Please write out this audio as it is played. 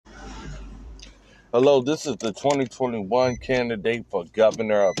Hello, this is the 2021 candidate for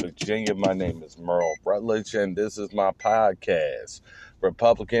governor of Virginia. My name is Merle Rutledge, and this is my podcast,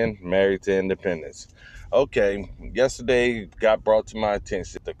 Republican Married to Independence. Okay, yesterday got brought to my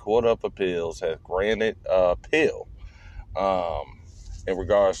attention the Court of Appeals has granted an appeal in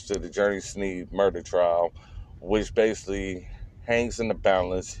regards to the Journy Snead murder trial, which basically hangs in the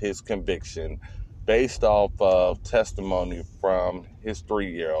balance his conviction based off of testimony from his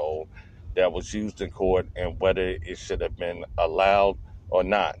 3-year-old that was used in court and whether it should have been allowed or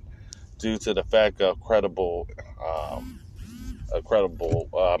not, due to the fact of incredible,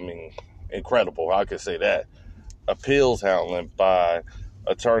 I could say that, appeals handling by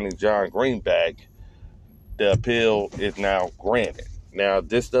attorney John Greenback. The appeal is now granted. Now,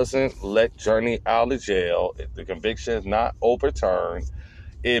 this doesn't let Journey out of jail. The conviction is not overturned.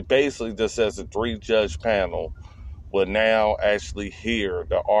 It basically just says a 3-judge panel will now actually hear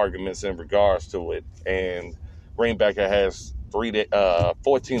the arguments in regards to it. And Greenbacker has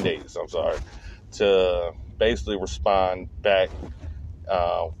 14 days, to basically respond back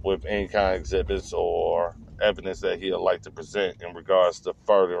with any kind of exhibits or evidence that he would like to present in regards to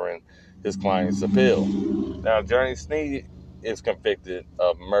furthering his client's appeal. Now, Journey Snead is convicted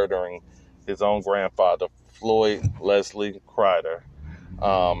of murdering his own grandfather, Floyd Leslie Crider,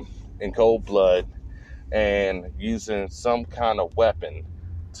 in cold blood, and using some kind of weapon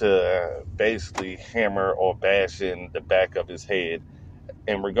to basically hammer or bash in the back of his head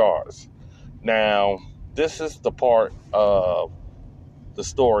in regards. Now, this is the part of the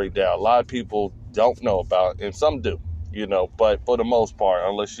story that a lot of people don't know about, and some do, but for the most part,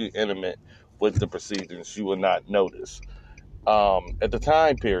 unless you're intimate with the proceedings, you will not notice. At the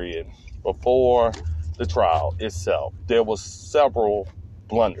time period before the trial itself, there was several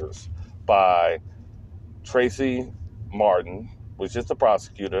blunders by Tracy Martin, which is the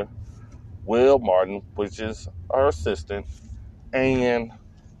prosecutor, Will Martin, which is her assistant, and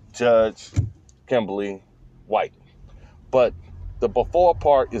Judge Kimberly White. But the before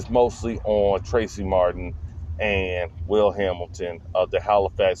part is mostly on Tracy Martin and Will Hamilton of the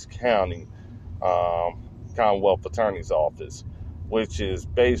Halifax County Commonwealth Attorney's Office, which is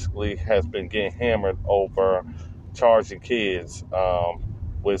basically has been getting hammered over charging kids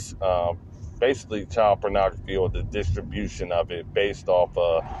with basically child pornography or the distribution of it based off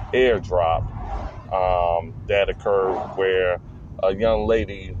a airdrop that occurred where a young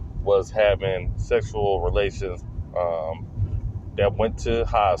lady was having sexual relations that went to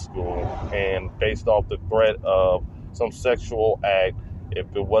high school, and based off the threat of some sexual act, if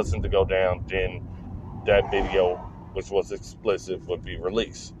it wasn't to go down, then that video, which was explicit, would be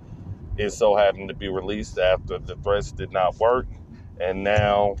released. It so happened to be released after the threats did not work, and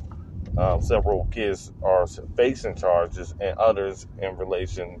now several kids are facing charges and others in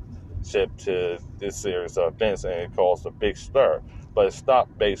relationship to this series of events, and it caused a big stir. But it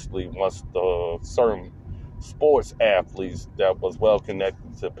stopped basically once the certain sports athletes that was well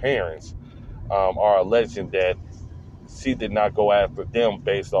connected to parents are alleging that she did not go after them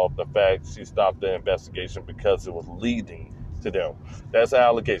based off the fact she stopped the investigation because it was leading to them. That's an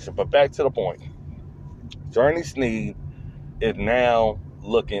allegation. But back to the point. Journey Snead is now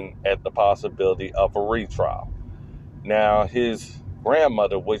looking at the possibility of a retrial. Now, his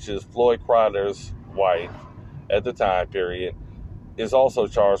grandmother, which is Floyd Crider's wife at the time period, is also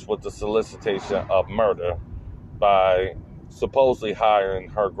charged with the solicitation of murder by supposedly hiring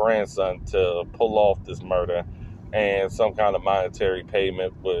her grandson to pull off this murder, and some kind of monetary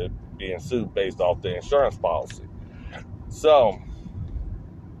payment would be ensued based off the insurance policy. So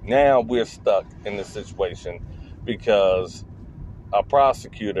now we're stuck in this situation because a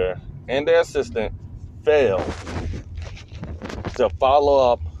prosecutor and their assistant failed to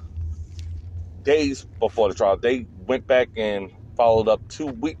follow up days before the trial. They went back and followed up 2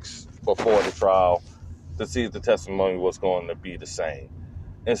 weeks before the trial to see if the testimony was going to be the same.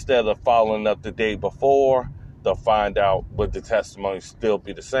 Instead of following up the day before to find out would the testimony still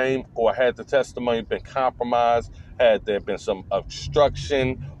be the same, or had the testimony been compromised, had there been some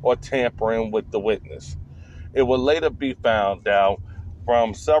obstruction or tampering with the witness. It would later be found out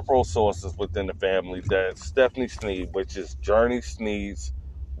from several sources within the family that Stephanie Snead, which is Journey Snead's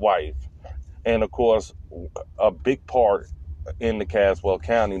wife, and of course a big part in the Caswell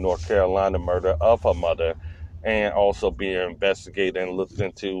County, North Carolina murder of her mother, and also being investigated and looked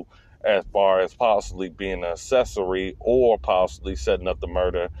into as far as possibly being an accessory or possibly setting up the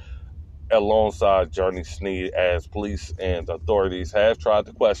murder alongside Journey Snead, as police and authorities have tried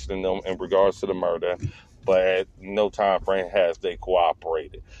to question them in regards to the murder, but at no time frame has they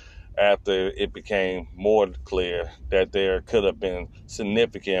cooperated. after it became more clear that there could have been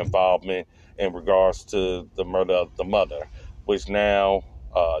significant involvement in regards to the murder of the mother, which now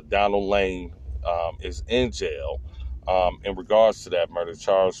Donald Lane is in jail in regards to that murder,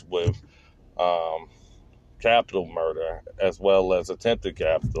 charged with um, capital murder as well as attempted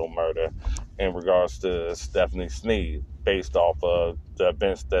capital murder in regards to Stephanie Snead, based off of the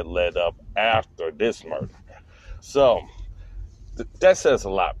events that led up after this murder. So that says a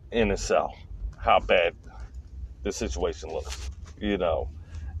lot in itself, how bad the situation looks, you know.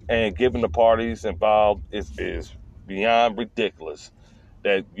 And given the parties involved, is beyond ridiculous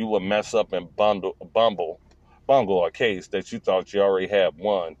that you would mess up and bungle a case that you thought you already had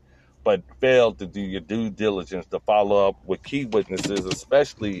won, but failed to do your due diligence to follow up with key witnesses,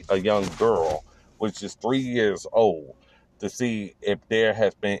 especially a young girl, which is 3 years old, to see if there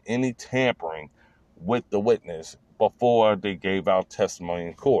has been any tampering with the witness before they gave out testimony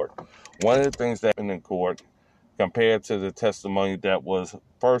in court. One of the things that happened in court compared to the testimony that was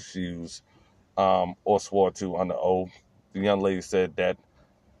first used or swore to under oath, the young lady said that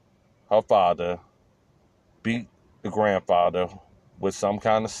her father beat the grandfather with some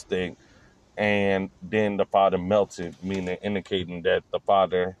kind of stick, and then the father melted, meaning indicating that the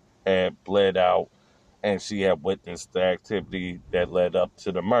father had bled out and she had witnessed the activity that led up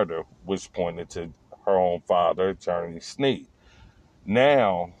to the murder, which pointed to her own father, Journy Snead.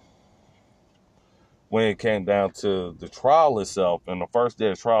 Now, when it came down to the trial itself, and the first day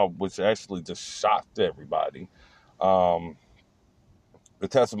of trial, which actually just shocked everybody, um, the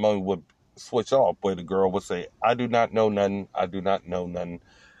testimony would switch off, where the girl would say, "I do not know nothing, I do not know nothing,"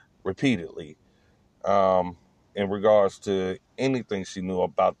 repeatedly, in regards to anything she knew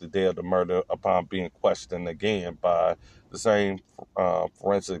about the day of the murder, upon being questioned again by the same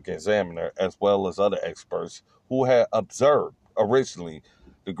forensic examiner, as well as other experts who had observed originally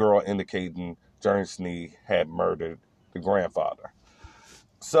the girl indicating Journy Snead had murdered the grandfather.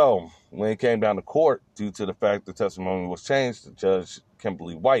 So, when it came down to court, due to the fact the testimony was changed, Judge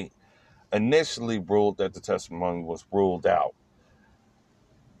Kimberly White initially ruled that the testimony was ruled out.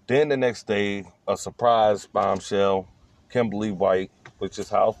 Then the next day, a surprise bombshell, Kimberly White, which is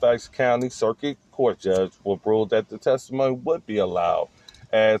Halifax County Circuit Court judge, will rule that the testimony would be allowed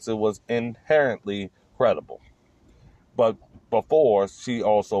as it was inherently credible. But before, she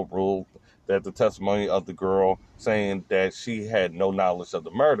also ruled that the testimony of the girl saying that she had no knowledge of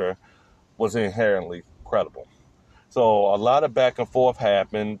the murder was inherently credible. So a lot of back and forth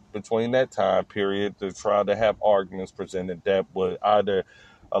happened between that time period to try to have arguments presented that would either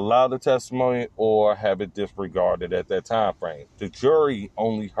allow the testimony or have it disregarded at that time frame. The jury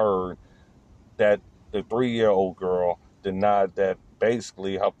only heard that the 3-year-old girl denied that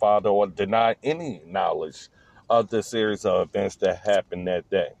basically her father, or denied any knowledge of the series of events that happened that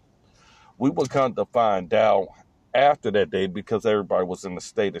day. We would come to find out after that day, because everybody was in a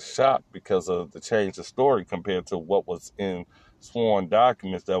state of shock because of the change of story compared to what was in sworn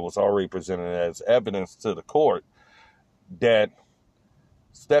documents that was already presented as evidence to the court, that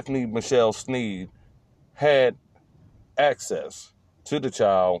Stephanie Michelle Snead had access to the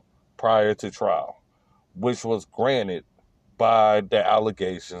child prior to trial, which was granted by the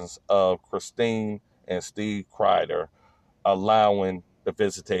allegations of Christine and Steve Kreider allowing the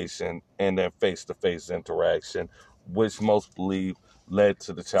visitation and their face-to-face interaction, which most believe led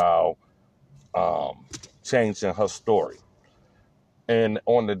to the child changing her story. And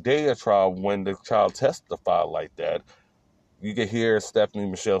on the day of trial, when the child testified like that, you could hear Stephanie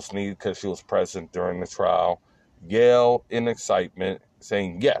Michelle Snead, because she was present during the trial, yell in excitement,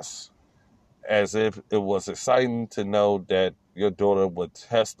 saying yes, as if it was exciting to know that your daughter would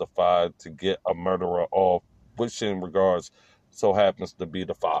testify to get a murderer off, which in regards so happens to be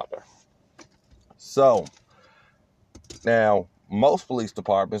the father. So, now, most police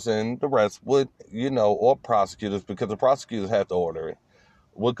departments and the rest would, or prosecutors, because the prosecutors have to order it,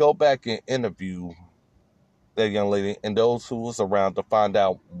 would go back and interview that young lady and those who was around to find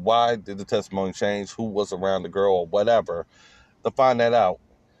out why did the testimony change, who was around the girl or whatever, to find that out.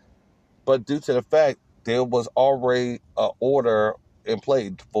 But due to the fact there was already an order in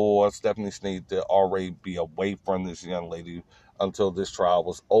place for Stephanie Snead to already be away from this young lady until this trial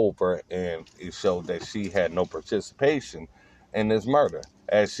was over, and it showed that she had no participation in this murder,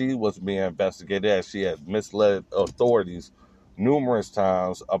 as she was being investigated, as she had misled authorities numerous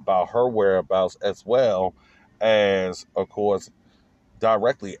times about her whereabouts, as well as, of course,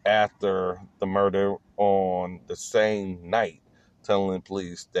 directly after the murder on the same night, telling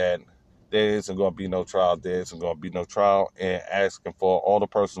police that there isn't going to be no trial, and asking for all the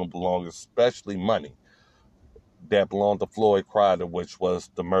personal belongings, especially money, that belonged to Floyd Crider, which was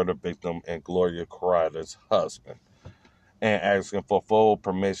the murder victim and Gloria Crider's husband, and asking for full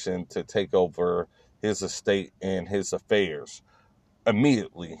permission to take over his estate and his affairs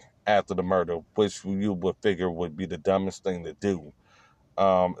immediately after the murder, which you would figure would be the dumbest thing to do,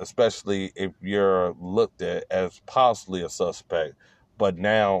 especially if you're looked at as possibly a suspect. But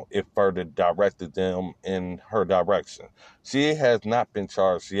now it further directed them in her direction. She has not been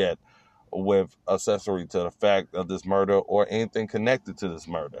charged yet with accessory to the fact of this murder or anything connected to this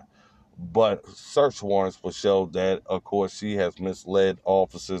murder. But search warrants will show that, of course, she has misled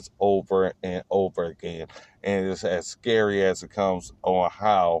officers over and over again. And it's as scary as it comes on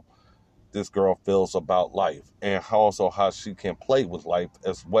how this girl feels about life and also how she can play with life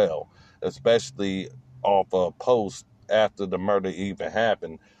as well, especially off a post after the murder even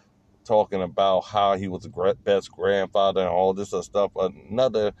happened, talking about how he was the best grandfather and all this other stuff.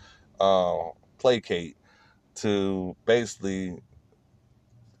 Another placate to basically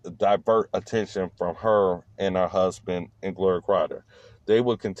divert attention from her and her husband and Gloria Crider. They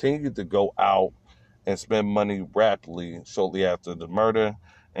would continue to go out and spend money rapidly shortly after the murder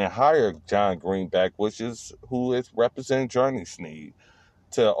and hire John Greenback, who is representing Journy Snead,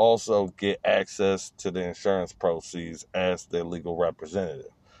 to also get access to the insurance proceeds as their legal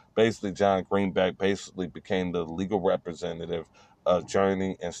representative. Basically, John Greenback became the legal representative of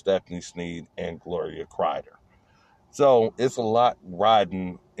Journey and Stephanie Snead and Gloria Crider. So it's a lot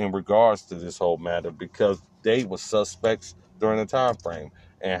riding in regards to this whole matter because they were suspects during the time frame,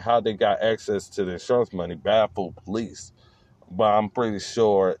 and how they got access to the insurance money baffled police. But I'm pretty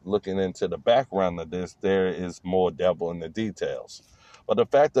sure looking into the background of this, there is more devil in the details. But the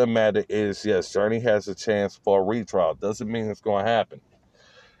fact of the matter is, yes, Journey has a chance for a retrial. Doesn't mean it's going to happen.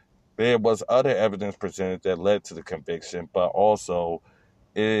 There was other evidence presented that led to the conviction, but also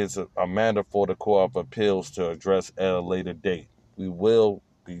it is a matter for the Court of Appeals to address at a later date. We will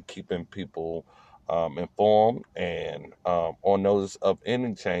be keeping people informed and on notice of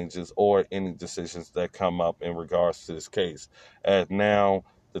any changes or any decisions that come up in regards to this case. As now,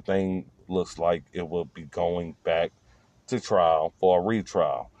 the thing looks like it will be going back to trial for a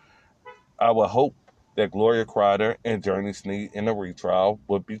retrial. I would hope that Gloria Crider and Journy Snead in a retrial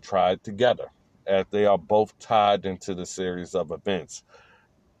would be tried together, as they are both tied into the series of events.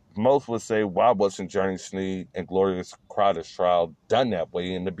 Most would say, why wasn't Journy Snead and Gloria Crider's trial done that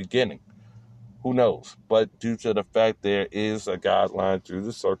way in the beginning? Who knows? But due to the fact there is a guideline through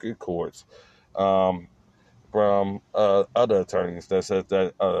the circuit courts from other attorneys that says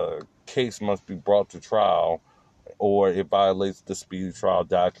that a case must be brought to trial or it violates the speedy trial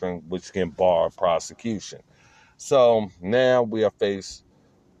doctrine, which can bar prosecution. So now we are faced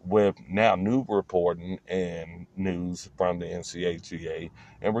with now new reporting and news from the NCHEA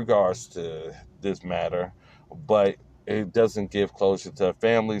in regards to this matter, but it doesn't give closure to the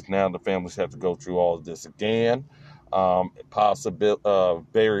families. Now the families have to go through all of this again.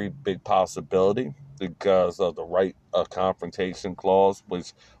 Very big possibility because of the right of confrontation clause,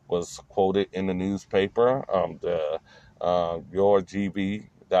 which was quoted in the newspaper,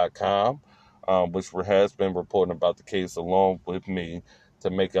 yourgv.com, which has been reporting about the case along with me to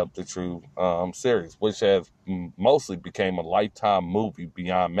make up the true series, which has mostly became a Lifetime movie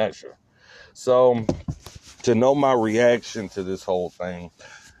beyond measure. So to know my reaction to this whole thing,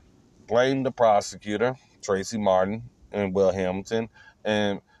 blame the prosecutor, Tracy Martin and Will Hamilton,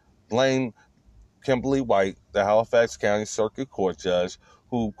 and blame Kimberly White, the Halifax County Circuit Court judge,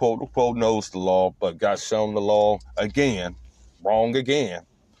 who quote-unquote knows the law, but got shown the law again, wrong again,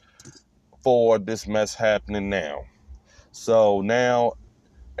 for this mess happening now. So now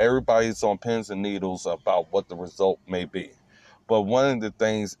everybody's on pins and needles about what the result may be. But one of the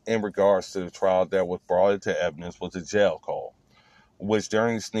things in regards to the trial that was brought into evidence was a jail call, which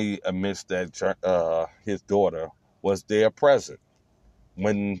Journy Snead admits that his daughter was there present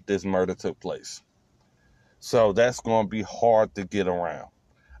when this murder took place. So that's going to be hard to get around.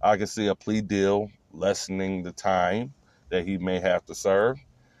 I can see a plea deal lessening the time that he may have to serve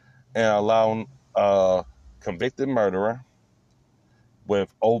and allowing a convicted murderer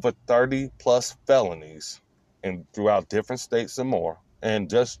with over 30 plus felonies and throughout different states and more, and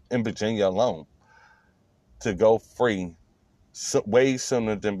just in Virginia alone, to go free way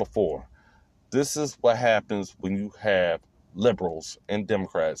sooner than before. This is what happens when you have liberals and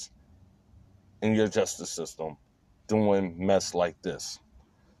Democrats in your justice system doing mess like this.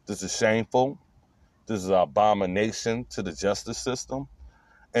 This is shameful. This is an abomination to the justice system.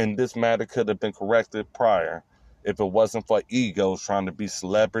 And this matter could have been corrected prior if it wasn't for egos trying to be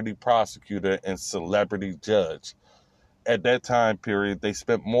celebrity prosecutor and celebrity judge. At that time period, they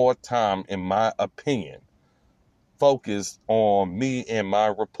spent more time, in my opinion, focused on me and my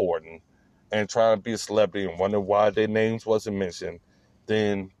reporting and trying to be a celebrity and wonder why their names wasn't mentioned,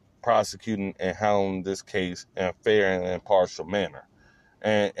 than prosecuting and handling this case in a fair and impartial manner.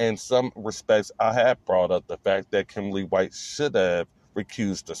 And in some respects, I have brought up the fact that Kimberly White should have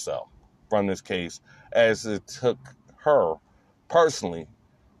recused herself from this case, as it took her personally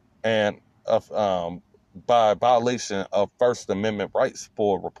and by violation of First Amendment rights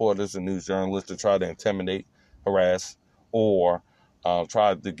for reporters and news journalists to try to intimidate, harass, or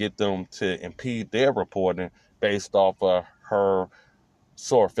try to get them to impede their reporting based off of her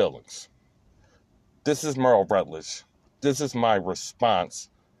sore feelings. This is Merle Rutledge. This is my response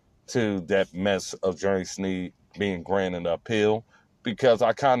to that mess of Journy Snead being granted an appeal, because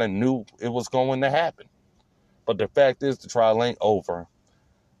I kind of knew it was going to happen. But the fact is, the trial ain't over.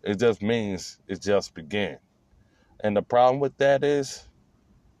 It just means it just began. And the problem with that is,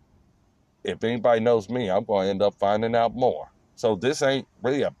 if anybody knows me, I'm going to end up finding out more. So this ain't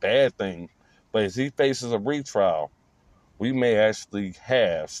really a bad thing. But as he faces a retrial, we may actually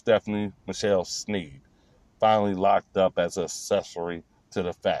have Stephanie Michelle Snead finally locked up as an accessory to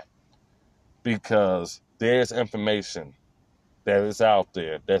the fact. Because there's information that is out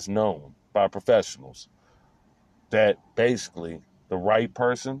there that's known by professionals that basically the right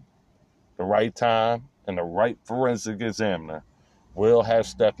person, the right time, and the right forensic examiner will have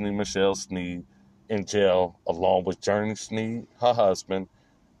Stephanie Michelle Snead in jail, along with Journy Snead, her husband,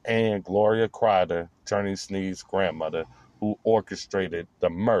 and Gloria Crider, Journy Snead's grandmother, who orchestrated the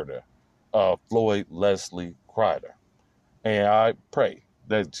murder of Floyd Leslie Crider. And I pray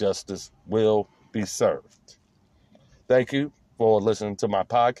that justice will be served. Thank you for listening to my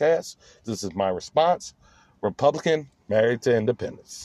podcast. This is my response. Republican, married to independence.